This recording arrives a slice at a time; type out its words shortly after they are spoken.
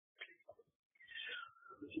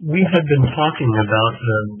We had been talking about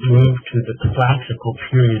the move to the classical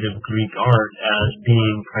period of Greek art as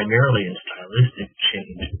being primarily a stylistic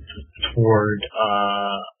change toward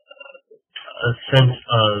a sense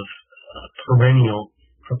of perennial,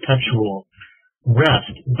 perpetual rest,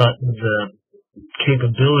 but the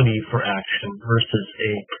capability for action versus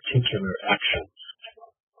a particular action.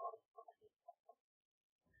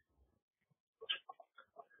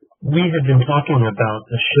 We had been talking about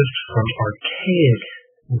the shift from archaic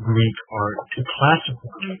Greek art to classical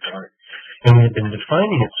Greek art, and we had been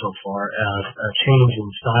defining it so far as a change in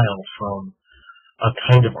style from a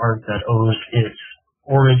kind of art that owes its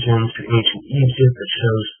origins to ancient Egypt, that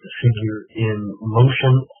shows the figure in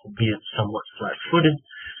motion, albeit somewhat flat-footed,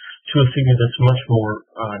 to a figure that's much more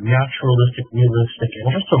naturalistic, realistic,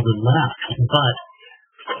 and also relaxed, but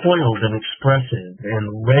coiled and expressive and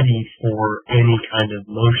ready for any kind of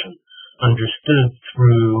motion, understood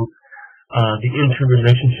through the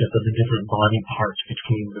interrelationship of the different body parts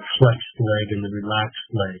between the flexed leg and the relaxed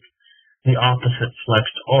leg, the opposite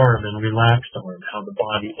flexed arm and relaxed arm, how the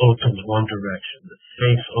body opens one direction, the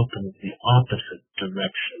face opens the opposite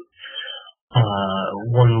direction,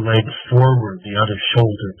 one leg forward, the other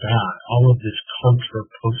shoulder back, all of this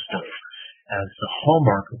contrapposto as the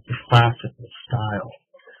hallmark of the classical style.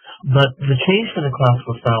 But the change to the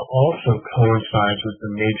classical style also coincides with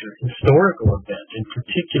the major historical event, in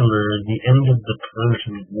particular the end of the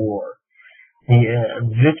Persian War, the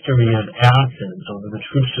victory of Athens over the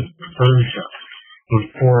troops of Persia in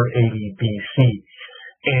 480 BC,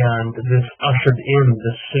 and this ushered in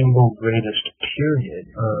the single greatest period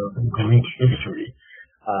of Greek history.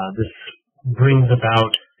 This brings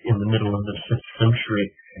about, in the middle of the 6th century,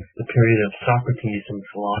 the period of Socrates in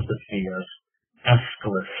philosophy, of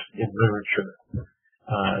Aeschylus in literature,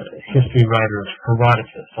 history writers,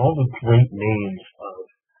 Herodotus, all the great names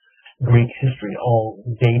of Greek history all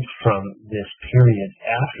date from this period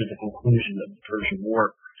after the conclusion of the Persian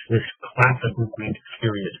War, this classical Greek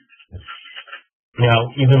period. Now,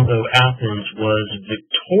 even though Athens was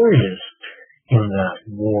victorious in that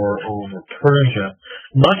war over Persia,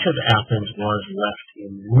 much of Athens was left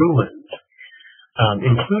in ruins,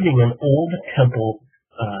 including an old temple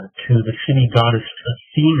to the city goddess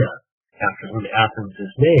Athena, after whom Athens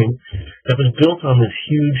is named, that was built on this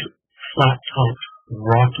huge flat-topped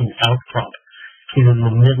rocky outcrop in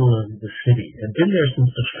the middle of the city. It had been there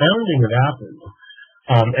since the founding of Athens,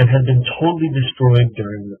 and had been totally destroyed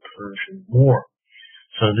during the Persian War.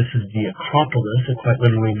 So this is the Acropolis. It quite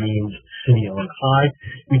literally means city on high.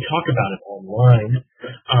 We talk about it online,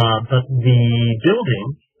 but the building,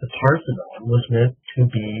 the Parthenon, was meant to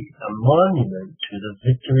be a monument to the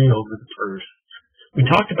victory over the Persians. We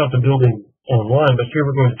talked about the building online, but here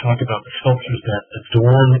we're going to talk about the sculptures that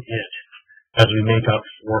adorn it as we make up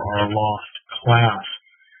for our lost class.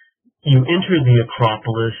 You enter the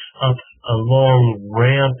Acropolis up a long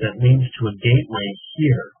ramp that leads to a gateway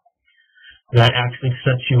here that actually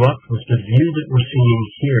sets you up with the view that we're seeing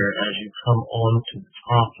here as you come onto the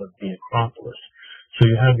top of the Acropolis. So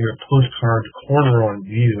you have your postcard corner-on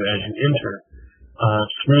view as you enter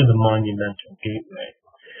through the monumental gateway.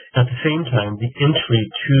 At the same time, the entry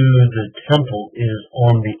to the temple is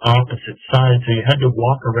on the opposite side, so you had to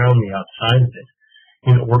walk around the outside of it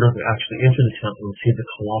in order to actually enter the temple and see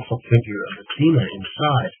the colossal figure of Athena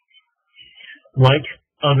inside. Like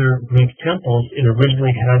other Greek temples, it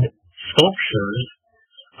originally had sculptures.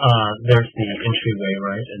 There's the entryway,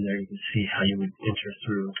 right, and there you can see how you would enter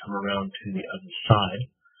through and come around to the other side.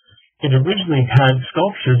 It originally had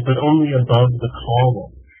sculptures, but only above the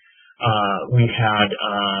column. We had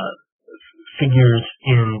figures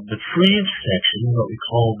in the frieze section, what we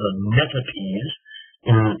call the metopes,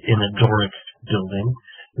 in a Doric building,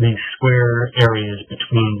 these square areas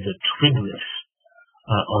between the triglyphs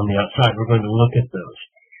on the outside. We're going to look at those.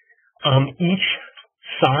 Each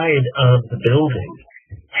side of the building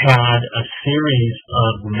had a series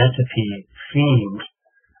of metope themes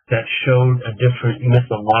that showed a different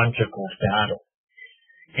mythological battle.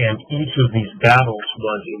 And each of these battles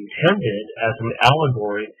was intended as an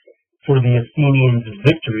allegory for the Athenians'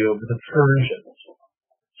 victory over the Persians.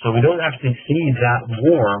 So we don't actually see that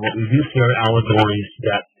war. What we do see are allegories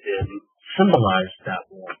that symbolize that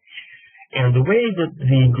war. And the way that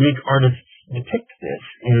the Greek artists depict this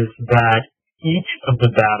is that each of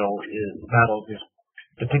the battles is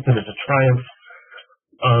depicted as a triumph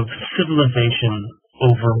of civilization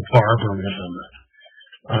over barbarism,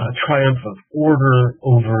 a triumph of order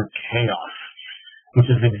over chaos, which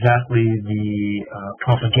is exactly the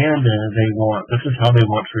propaganda they want. This is how they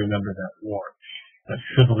want to remember that war, that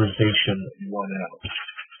civilization won out.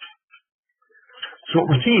 So what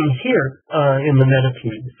we're seeing here in the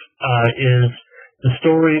Metapede is the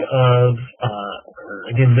story of,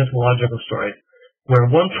 again, mythological story, where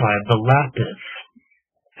one tribe, the Lapis,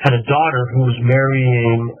 had a daughter who was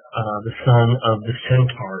marrying the son of the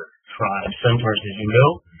Centaur tribe. Centaurs, as you know,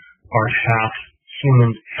 are half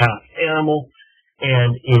human, half animal,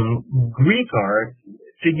 and in Greek art,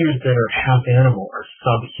 figures that are half animal are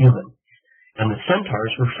subhuman. And the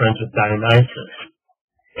Centaurs were friends with Dionysus,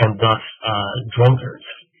 and thus drunkards.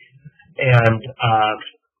 And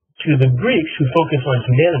to the Greeks, who focus on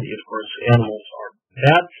humanity, of course, animals are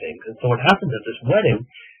bad things. And so what happens at this wedding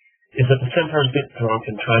is that the Centaurs get drunk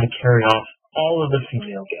and try to carry off all of the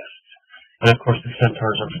female guests. And of course, the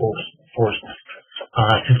Centaurs are forced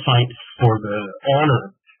to fight for the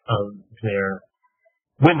honor of their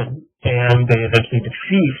women, and they eventually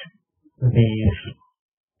defeat these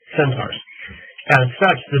Centaurs. As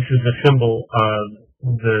such, this is a symbol of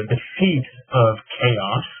the defeat of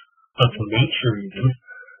chaos, of nature even,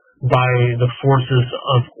 by the forces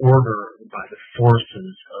of order, by the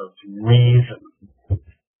forces of reason.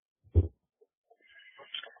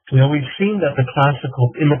 Now, we've seen that in the classical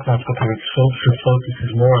period, sculpture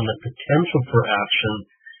focuses more on the potential for action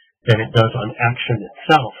than it does on action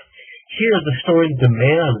itself. Here, the story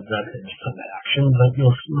demands that there's some action, but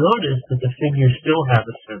you'll notice that the figures still have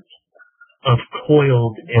a sense of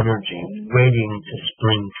coiled energy waiting to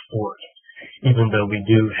spring forth, even though we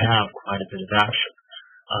do have quite a bit of action.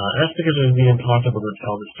 That's because it would be impossible to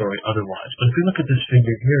tell the story otherwise. But if we look at this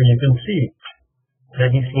figure here, you can see that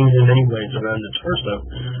he seems in many ways around the torso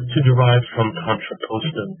to derive from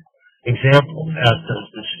contrapostal examples, as does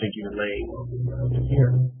this figure laying on the ground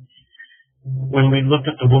here. When we look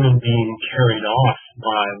at the woman being carried off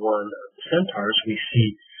by one of the centaurs, we see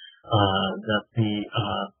that the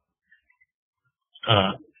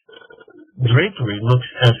drapery looks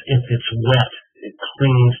as if it's wet. It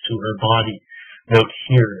clings to her body. Note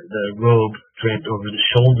here, the robe draped over the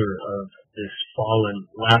shoulder of this fallen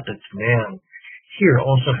Lapis man here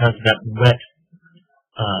also has that wet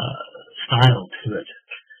style to it.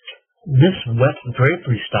 This wet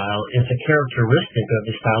drapery style is a characteristic of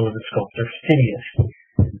the style of the sculptor Phidias.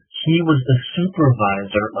 He was the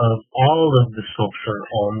supervisor of all of the sculpture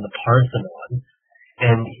on the Parthenon,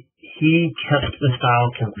 and he kept the style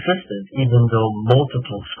consistent even though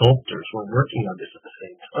multiple sculptors were working on this at the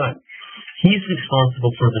same time. He's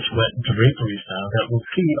responsible for this wet drapery style that we'll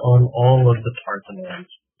see on all of the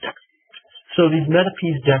Parthenons. So these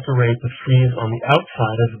metopes decorate the frieze on the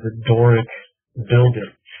outside of the Doric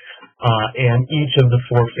building, and each of the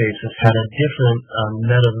four faces had a different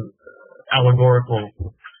allegorical,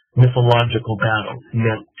 mythological battle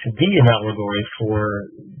meant to be an allegory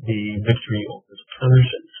for the victory over the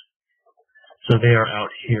Persians. So they are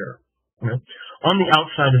out here. On the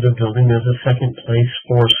outside of the building, there's a second place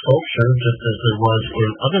for sculpture, just as there was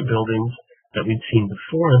in other buildings that we'd seen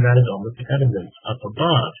before, and that is on the pediments up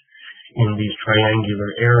above, in these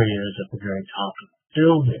triangular areas at the very top of the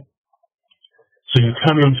building. So you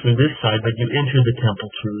come in through this side, but you enter the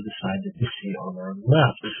temple through the side that you see on our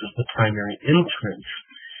left. This is the primary entrance.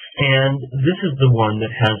 And this is the one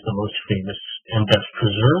that has the most famous and best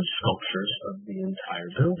preserved sculptures of the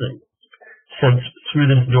entire building. Since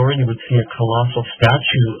through this door you would see a colossal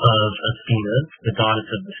statue of Athena, the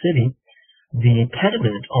goddess of the city, the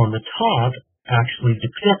pediment on the top actually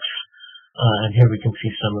depicts, and here we can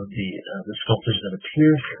see some of the sculptures that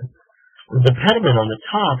appear here. The pediment on the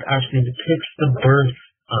top actually depicts the birth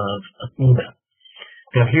of Athena.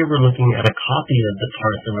 Now here we're looking at a copy of the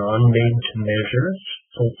Parthenon made to measure,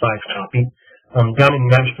 full-size copy, down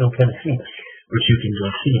in Nashville, Tennessee, which you can go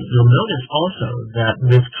see. You'll notice also that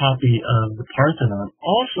this copy of the Parthenon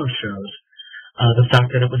also shows the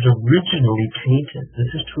fact that it was originally painted.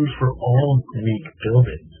 This is true for all Greek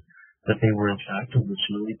buildings, that they were in fact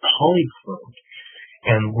originally polychrome.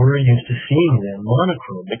 And we're used to seeing them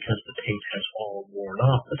monochrome because the paint has all worn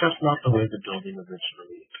off. But that's not the way the building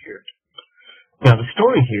originally appeared. Now the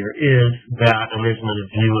story here is that, and there's another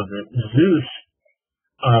view of it, Zeus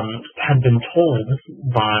had been told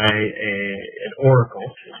by an oracle,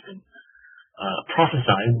 had been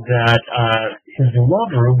prophesied that his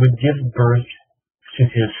lover would give birth to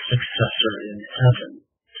his successor in heaven.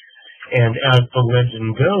 And as the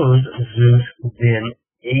legend goes, Zeus then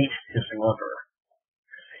ate his lover.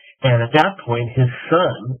 And at that point, his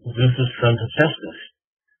son, Zeus' son Hephaestus,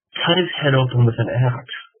 cut his head open with an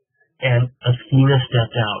axe, and Athena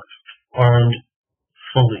stepped out, armed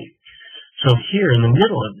fully. So here in the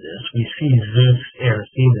middle of this, we see Zeus and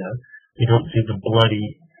Athena. We don't see the bloody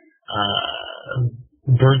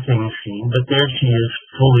birthing scene, but there she is,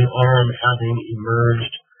 fully armed, having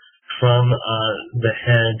emerged from the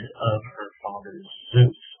head of her father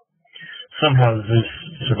Zeus. Somehow Zeus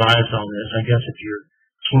survives all this. I guess if you're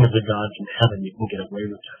king of the gods in heaven, you can get away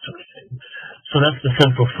with that sort of thing. So that's the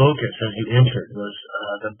central focus as you entered, was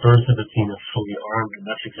the birth of Athena fully armed, and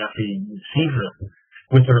that's exactly you see her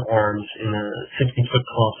with her arms in a 60-foot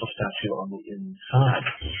colossal statue on the inside.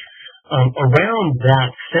 Around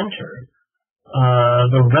that center,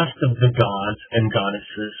 the rest of the gods and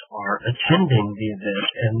goddesses are attending the event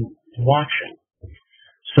and watching.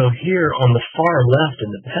 So here on the far left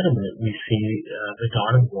in the pediment, we see the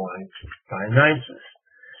god of wine, Dionysus.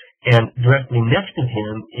 And directly next to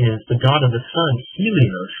him is the god of the sun,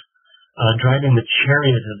 Helios, driving the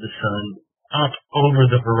chariot of the sun up over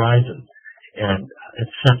the horizon. And it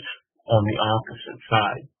sets on the opposite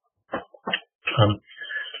side.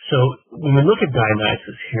 So when we look at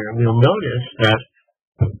Dionysus here, we'll notice that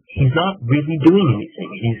he's not really doing anything.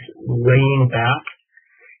 He's laying back,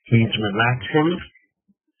 he's relaxing,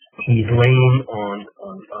 he's laying on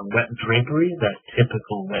wet drapery, that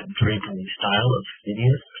typical wet drapery style of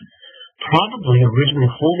Phidias, probably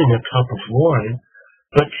originally holding a cup of wine,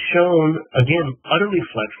 but shown, again, utterly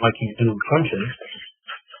flexed like he's doing crunches,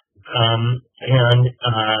 and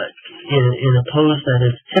in a pose that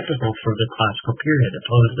is typical for the classical period, a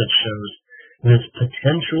pose that shows this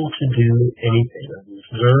potential to do anything, a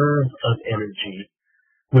reserve of energy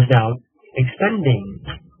without expending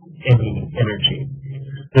any energy.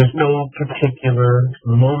 There's no particular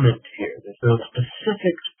moment here. There's no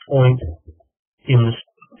specific point in this.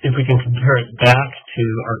 If we can compare it back to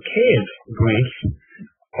archaic Greek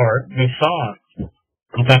art, we saw,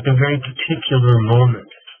 in fact, a very particular moment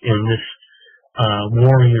in this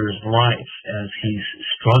warrior's life as he's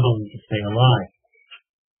struggling to stay alive.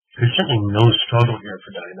 There's certainly no struggle here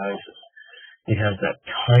for Dionysus. He has that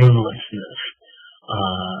timelessness,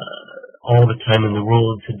 all the time in the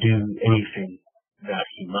world to do anything that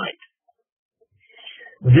he might.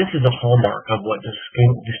 This is a hallmark of what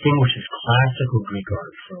distinguishes classical Greek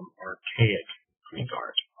art from archaic Greek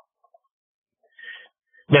art.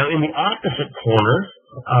 Now, in the opposite corner,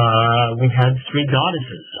 we had three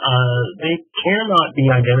goddesses. They cannot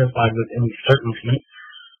be identified with any certainty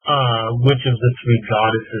which of the three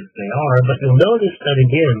goddesses they are, but you'll notice that,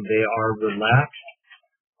 again, they are relaxed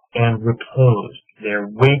and reposed. They're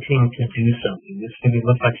waiting to do something. This figure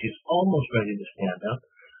looks like she's almost ready to stand up,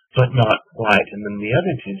 but not quite. And then the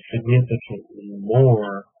other two significantly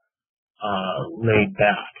more laid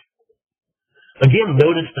back. Again,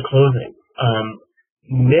 notice the clothing.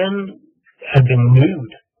 Men had been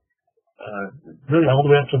nude, really all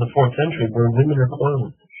the way up to the 4th century, where women are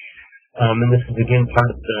clothed. And this is again part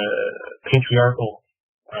of the patriarchal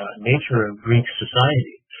nature of Greek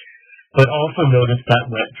society. But also notice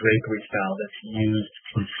that wet drapery style that's used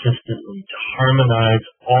consistently to harmonize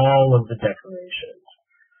all of the decorations.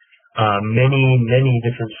 Many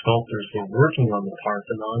different sculptors were working on the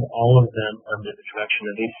Parthenon, all of them under the direction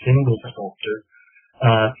of a single sculptor,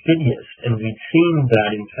 Phidias. And we've seen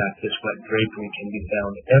that, in fact, this wet drapery can be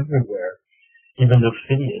found everywhere, even though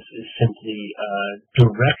Phidias is simply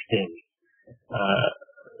directing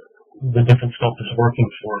the different sculptors working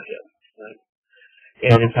for him. Right?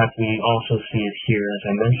 And in fact, we also see it here, as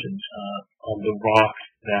I mentioned, on the rock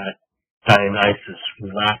that Dionysus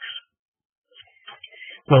relaxed.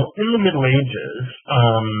 Well, in the Middle Ages,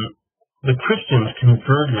 the Christians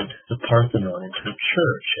converted the Parthenon into a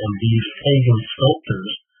church, and these pagan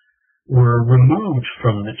sculptors were removed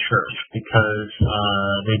from the church because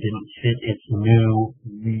they didn't fit its new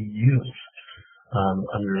reuse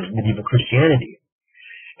under medieval Christianity.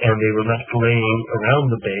 And they were left laying around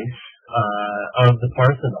the base of the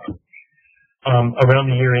Parthenon. Around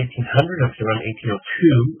the year 1800, actually around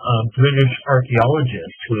 1802, British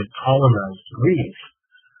archaeologists who had colonized Greece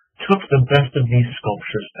took the best of these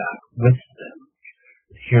sculptures back with them.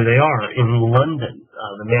 Here they are in London.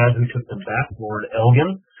 The man who took them back, Lord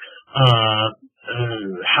Elgin,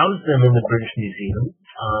 housed them in the British Museum,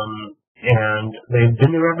 and they've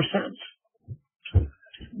been there ever since.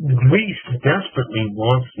 Greece desperately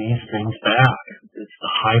wants these things back. It's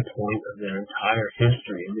the high point of their entire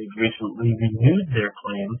history, and they've recently renewed their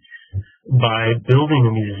claim by building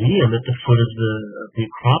a museum at the foot of the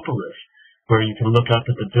Acropolis, where you can look up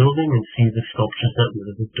at the building and see the sculptures that would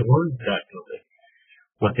have adorned that building.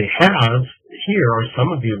 What they have here are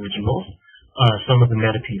some of the originals, some of the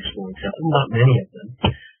metopes, for example, not many of them,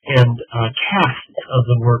 and casts of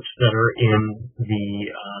the works that are in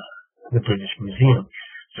the British Museum.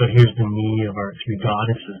 So here's the knee of our three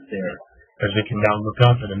goddesses there, as we can now look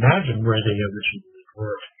up and imagine where they originally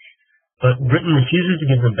were. But Britain refuses to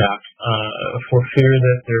give them back for fear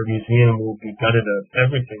that their museum will be gutted of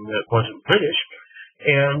everything that wasn't British,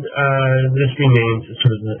 and this remains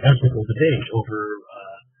sort of an ethical debate over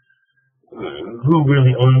who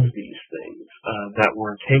really owns these things that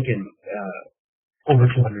were taken over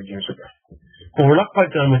 200 years ago. Well, we're not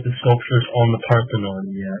quite done with the sculptures on the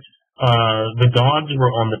Parthenon yet. The gods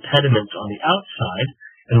were on the pediments on the outside,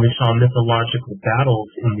 and we saw mythological battles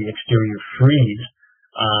in the exterior frieze,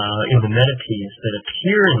 in the metapiece that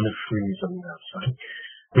appear in the frieze on the outside.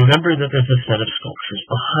 Remember that there's a set of sculptures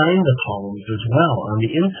behind the columns as well on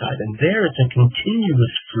the inside, and there it's a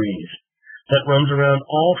continuous frieze that runs around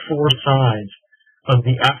all four sides of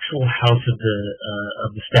the actual house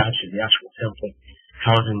of the statue, the actual temple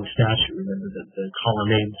housing the statue. Remember that the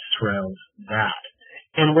colonnade surrounds that.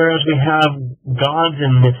 And whereas we have gods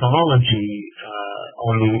in mythology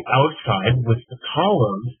on the outside with the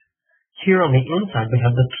columns, here on the inside we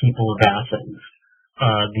have the people of Athens.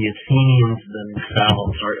 The Athenians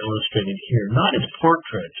themselves are illustrated here, not as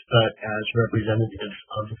portraits, but as representatives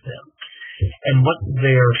of them. And what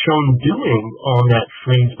they are shown doing on that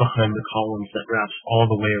frieze behind the columns that wraps all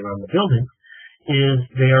the way around the building is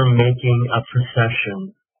they are making a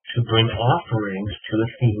procession to bring offerings to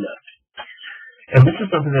Athena. And this is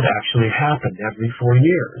something that actually happened every 4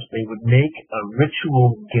 years. They would make a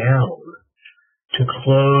ritual gown to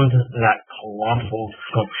clothe that colossal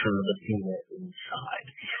sculpture of Athena inside.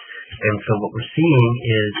 And so what we're seeing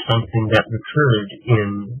is something that recurred in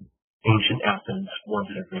ancient Athens once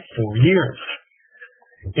every 4 years.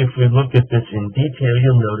 If we look at this in detail,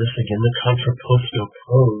 you'll notice again the contrapposto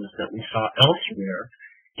pose that we saw elsewhere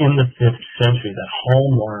in the 5th century, that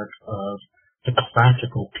hallmark of the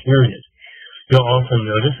classical period. You'll also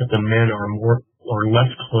notice that the men are more or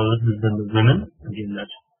less clothed than the women. Again,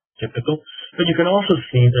 that's typical. But you can also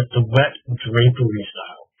see that the wet drapery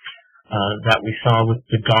style that we saw with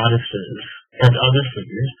the goddesses and other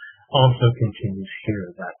figures also continues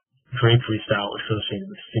here, that drapery style associated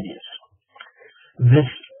with Phidias.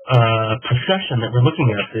 This procession that we're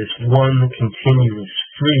looking at, this one continuous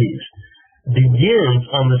frieze, begins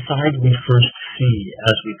on the side we first see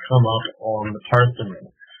as we come up on the Parthenon.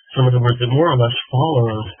 So in other words, it more or less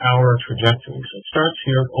follows our trajectory. So it starts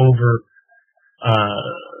here over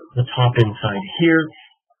the top inside here,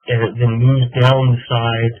 and it then moves down the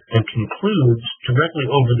side and concludes directly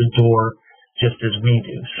over the door, just as we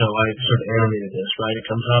do. So I sort of animated this, right? It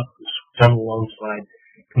comes up, down the long slide,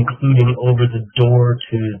 concluding over the door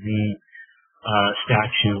to the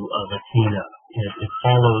statue of Athena. It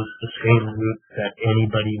follows the same route that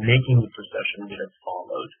anybody making the procession would have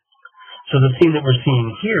followed. So the scene that we're seeing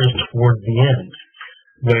here is toward the end,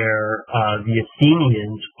 where the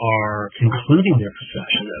Athenians are concluding their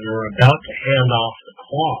procession and are about to hand off the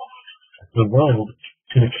cloth, the robe,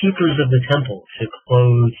 to the keepers of the temple to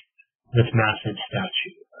close this massive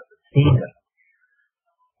statue of Athena.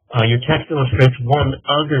 Your text illustrates one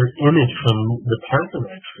other image from the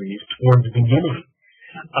Parthenon frieze toward the beginning,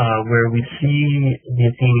 where we see the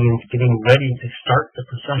Athenians getting ready to start the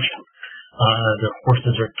procession. Their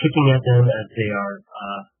horses are kicking at them as they are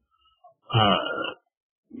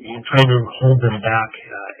trying to hold them back,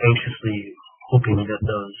 anxiously hoping that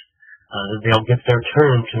they'll get their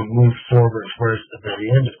turn to move forward. Whereas at the very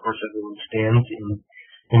end, of course, everyone stands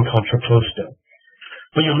in contrapposto.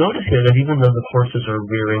 But you'll notice here that even though the horses are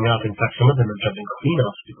rearing up, in fact, some of them are jumping clean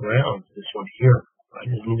off the ground. This one here, right,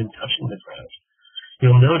 isn't even touching the ground.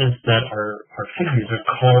 You'll notice that our figures are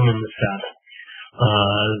calm in the saddle.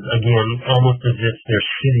 Again, almost as if they're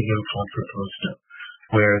sitting in contrapposto,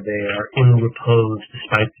 where they are in repose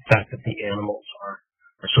despite the fact that the animals are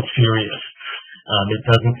so furious. It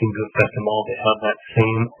doesn't seem to affect them all. They have that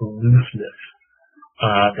same aloofness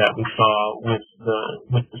that we saw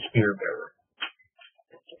with the spear bearer.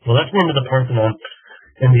 Well, that's the end of the Parthenon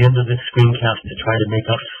and the end of this screencast to try to make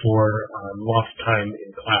up for lost time in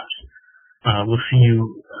class. We'll see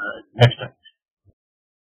you next time.